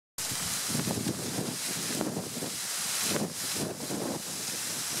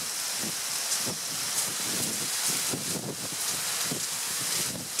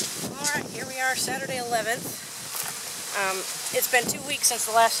are Saturday 11th. It's been 2 weeks since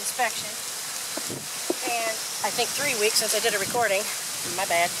the last inspection, and I think 3 weeks since I did a recording. My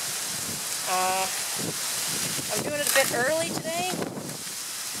bad. I'm doing it a bit early today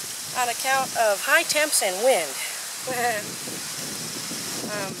on account of high temps and wind.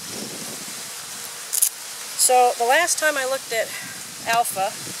 So the last time I looked at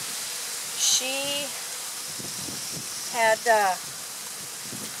Alpha, she had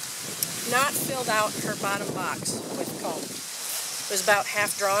not filled out her bottom box with comb. It was about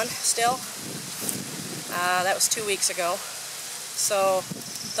half drawn still. That was 2 weeks ago. So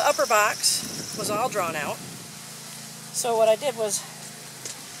the upper box was all drawn out. So what I did was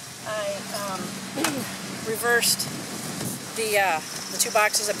I reversed the 2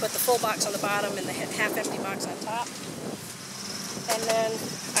 boxes. I put the full box on the bottom and the half-empty box on top. And then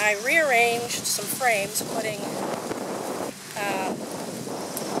I rearranged some frames, putting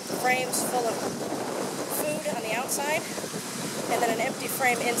frames full of food on the outside, and then an empty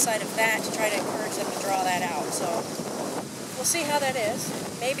frame inside of that to try to encourage them to draw that out. So we'll see how that is.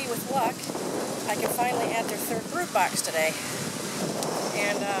 Maybe with luck, I can finally add their 3rd brood box today.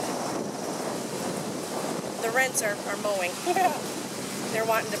 And the wrens are mowing. They're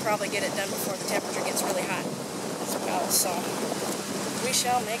wanting to probably get it done before the temperature gets really hot as well. So we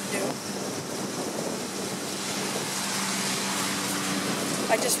shall make do.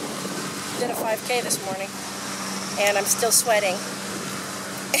 I just did a 5K this morning, and I'm still sweating.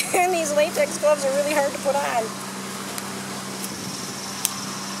 And these latex gloves are really hard to put on.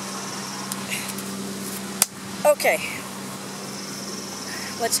 Okay,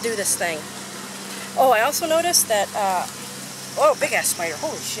 let's do this thing. Oh, I also noticed that, oh, big ass spider,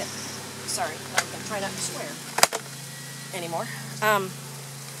 holy shit. Sorry, I'm gonna try not to swear anymore.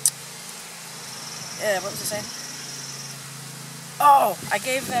 What was I saying? Oh, I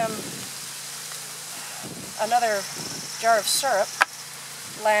gave them another jar of syrup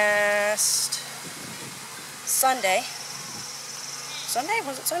last Sunday. Sunday?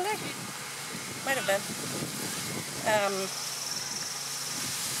 Was it Sunday? Might have been.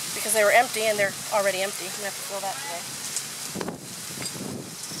 Because they were empty, and they're already empty. I'm going to have to fill that today.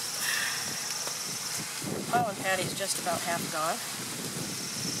 Pollen patty's just about half gone.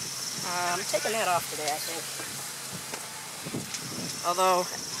 I'm taking that off today, I think. Although,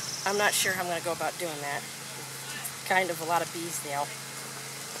 I'm not sure how I'm going to go about doing that. Kind of a lot of bees now.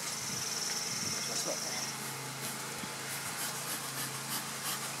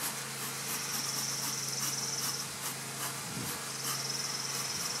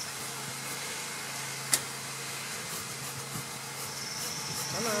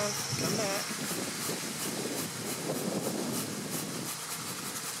 Come on, come back.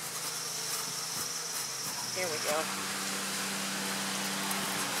 Here we go.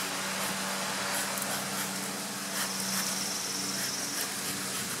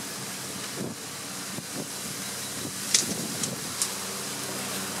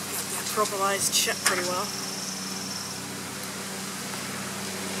 Propolized shut pretty well.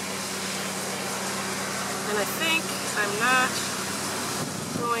 And I think I'm not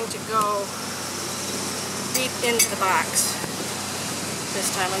going to go deep into the box this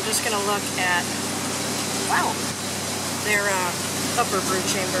time. I'm just going to look at, wow, their upper brood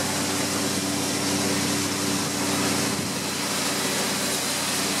chamber.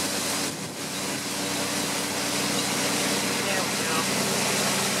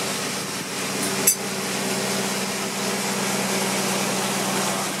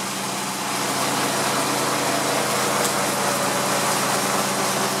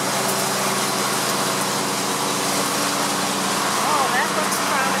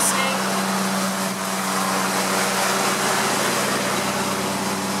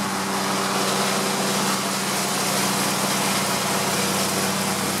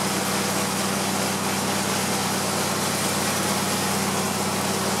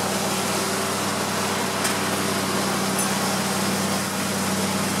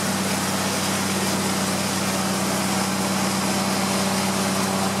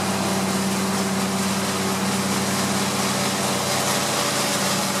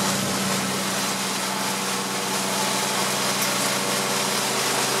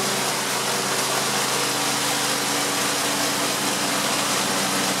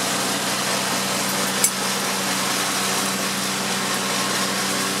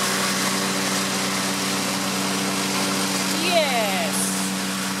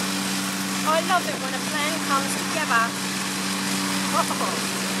 I love it when a plan comes together. Oh,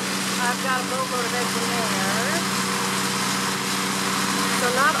 I've got a boatload of eggs in there.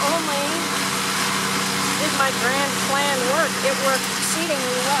 So not only did my grand plan work, it worked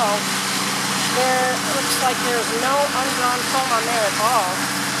exceedingly well. There looks like there's no undrawn comb on there at all.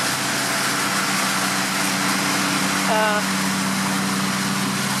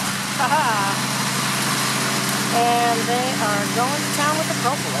 And they are going to town with the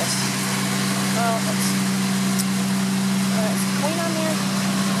propolis. Well, let's see. Is the queen on there?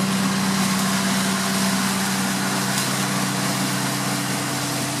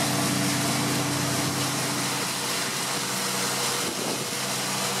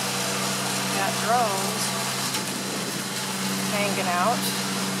 Got drones hanging out.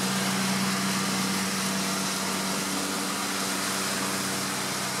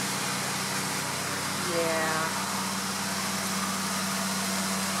 Yeah.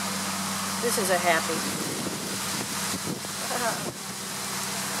 This is a happy.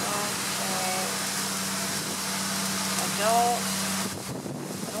 Okay. I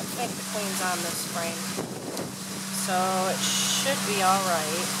don't think the queen's on this frame. So it should be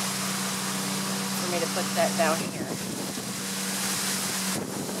alright for me to put that down here.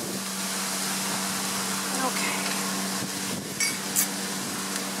 Okay.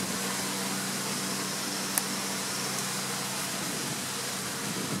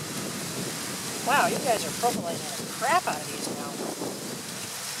 Wow, you guys are propolising the crap out of these now.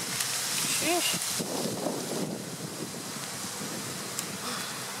 Sheesh.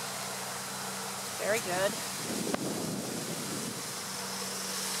 Very good.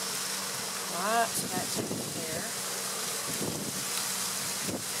 Lots of activity there.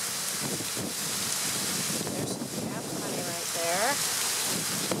 There's some capped honey right there.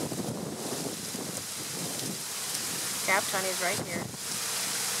 Capped honey's right here.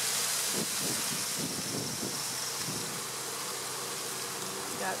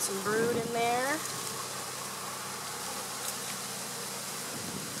 Got some brood in there.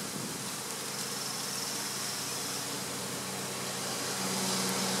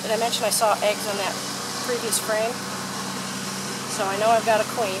 Did I mention I saw eggs on that previous frame? So I know I've got a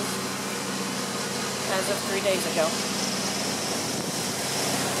queen as of 3 days ago.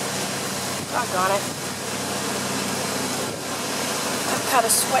 Doggone it. I've got a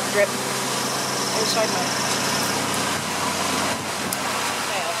sweat drip inside my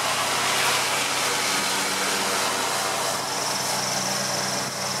tail.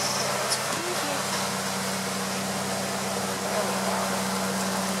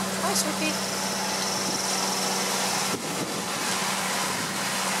 Hi, sweetie.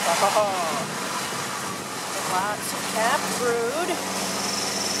 Oh, lots of capped brood.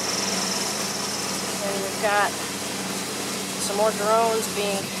 And we've got some more drones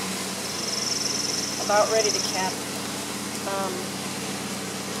being about ready to cap.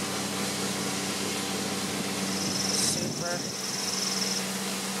 Super.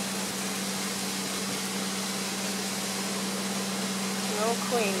 No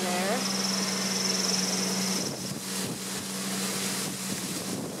queen there.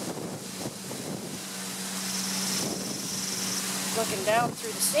 Looking down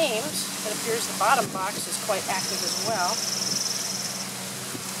through the seams, it appears the bottom box is quite active as well.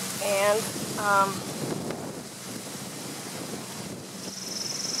 And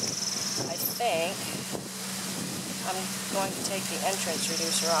I think I'm going to take the entrance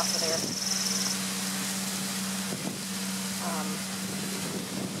reducer off of there.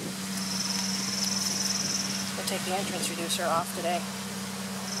 I'll take the entrance reducer off today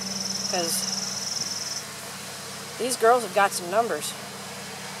because these girls have got some numbers.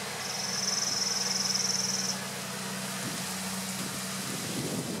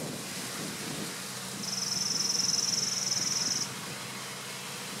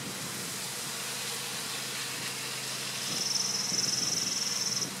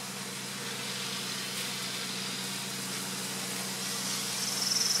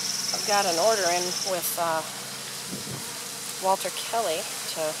 I've got an order in with Walter Kelly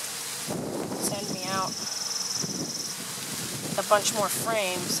to send me out a bunch more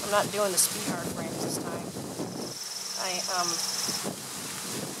frames. I'm not doing the Speedhard frames this time. I'm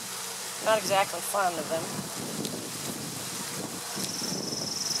not exactly fond of them,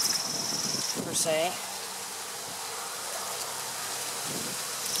 per se.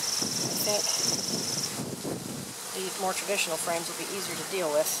 I think the more traditional frames will be easier to deal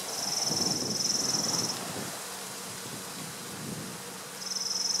with.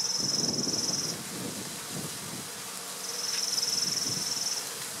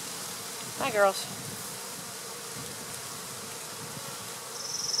 Hi, girls.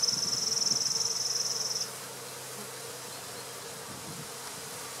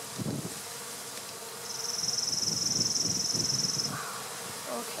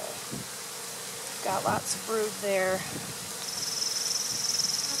 Okay. Got lots of brood there.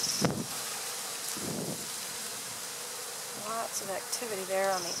 activity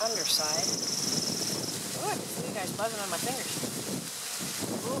there on the underside. Oh, I can see you guys buzzing on my fingers.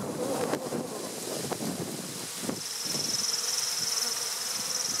 Ooh, ooh, ooh, ooh.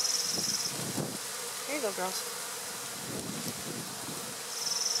 Here you go, girls.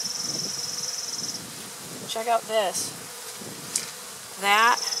 Check out this.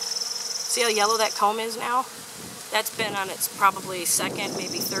 That, see how yellow that comb is now? That's been on its probably second,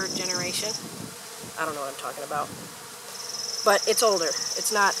 maybe third generation. I don't know what I'm talking about. But it's older.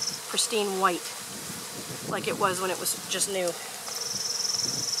 It's not pristine white like it was when it was just new.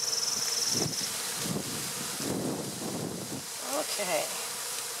 Okay.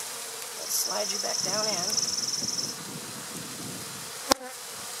 Let's slide you back down in.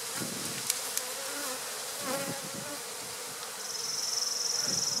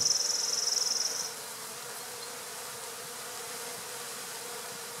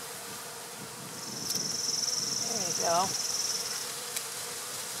 Go.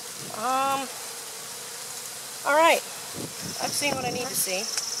 All right. I've seen what I need to see.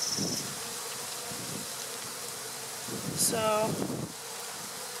 So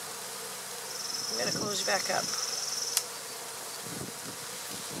I'm going to close you back up.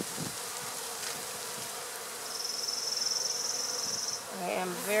 I am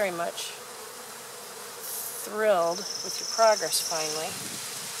very much thrilled with your progress finally.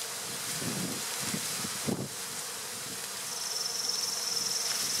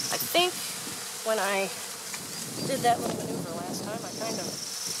 I think when I did that little maneuver last time, I kind of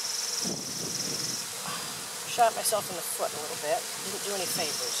shot myself in the foot a little bit. Didn't do any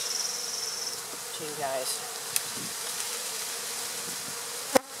favors to you guys.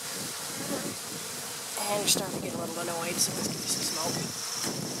 And you're starting to get a little annoyed, so let's give you some smoke.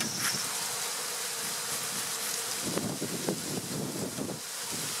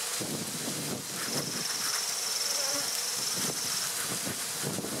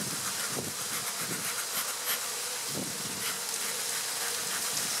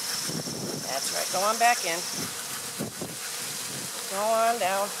 That's right, go on back in. Go on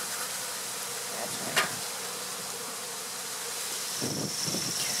down. That's right.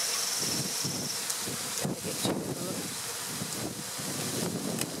 Okay. Gotta get you.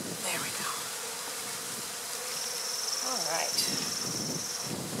 There we go. All right.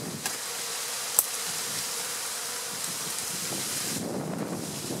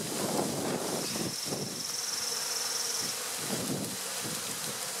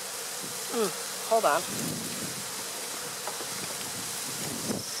 Hold on.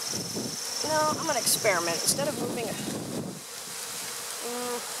 No, I'm gonna experiment. Instead of moving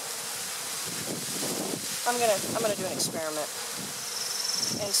I'm gonna do an experiment.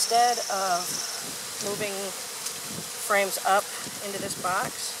 Instead of moving frames up into this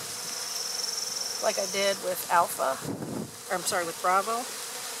box, like I did with Alpha, or I'm sorry, with Bravo,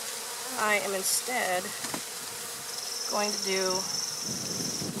 I am instead going to do,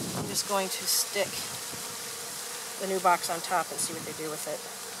 I'm just going to stick the new box on top and see what they do with it.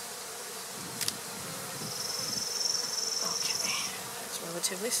 Okay, that's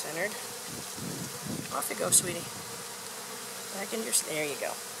relatively centered. Off you go, sweetie. Back in your, there you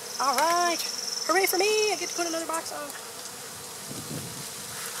go. All right, hooray for me, I get to put another box on.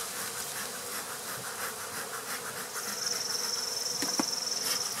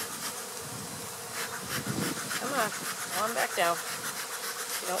 Come on back down.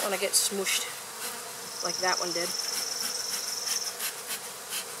 You don't want to get smooshed like that one did.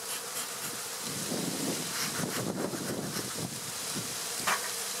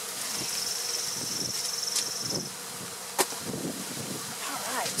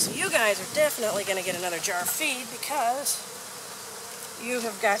 Alright, so you guys are definitely going to get another jar of feed because you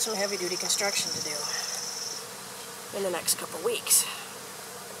have got some heavy-duty construction to do in the next couple weeks.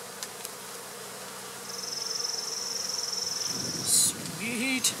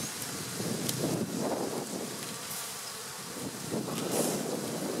 Sweet.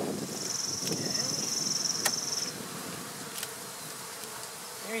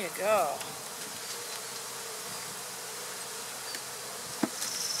 There you go.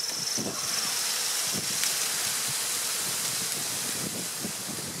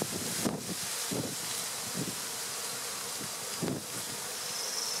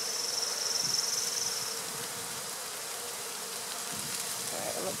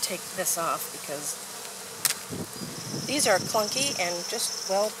 Alright, I'm going to take this off because these are clunky and just,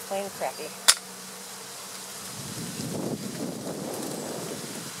 well, plain crappy.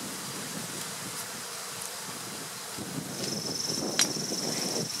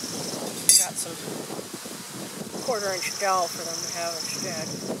 Got some 1/4-inch dowel for them to have instead.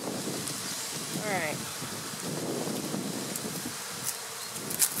 Alright.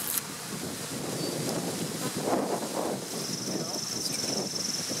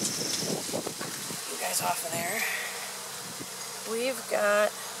 we've got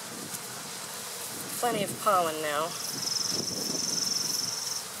plenty of pollen now.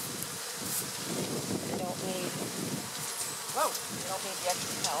 We don't need, whoa, we don't need the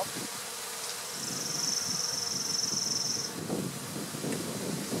extra help.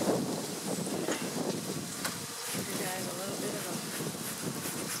 Give you guys a little bit of a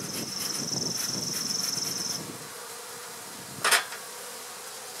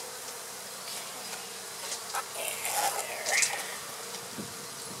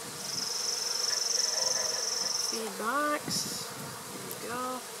feed box. There you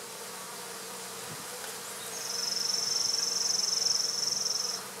go.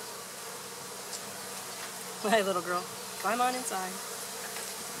 Hi, little girl. Climb on inside.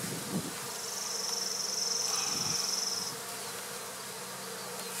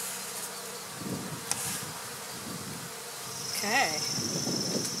 Okay.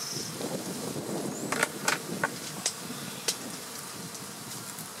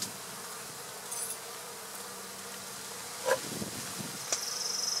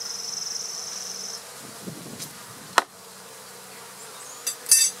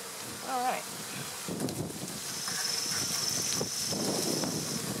 All right.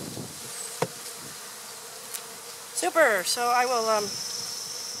 Super. So I will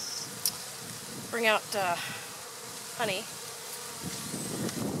bring out honey.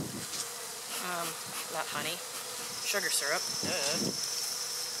 Not honey. Sugar syrup.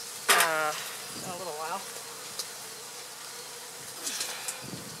 In a little while.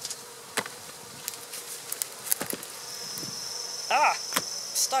 Ah,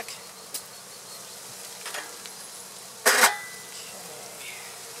 stuck. Okay.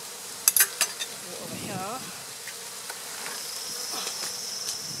 Over here.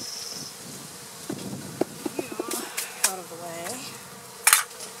 You out of the way.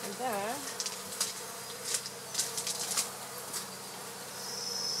 And then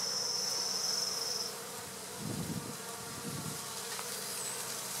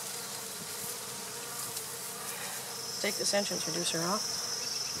take this entrance reducer off.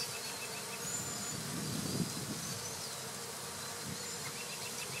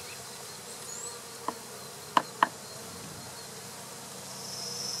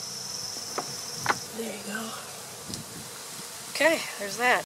 There you go. Okay, there's that.